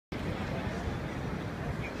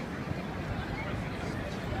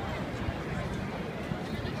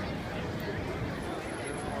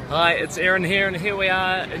Hi, it's Aaron here, and here we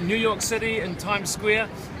are in New York City in Times Square.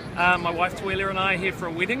 My wife Tuelia and I are here for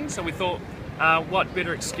a wedding, so we thought what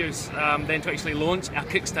better excuse than to actually launch our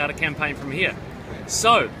Kickstarter campaign from here.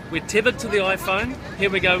 So, we're tethered to the iPhone. Here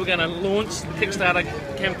we go, we're going to launch the Kickstarter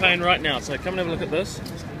campaign right now. So come and have a look at this.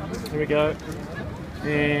 Here we go.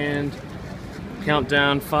 And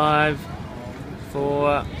countdown, 5,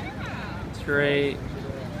 4, 3,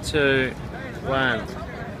 2, 1.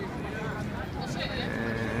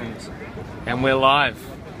 And we're live.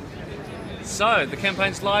 So the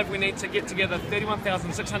campaign's live. We need to get together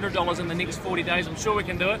 $31,600 in the next 40 days. I'm sure we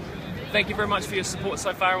can do it. Thank you very much for your support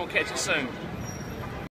so far, and we'll catch you soon.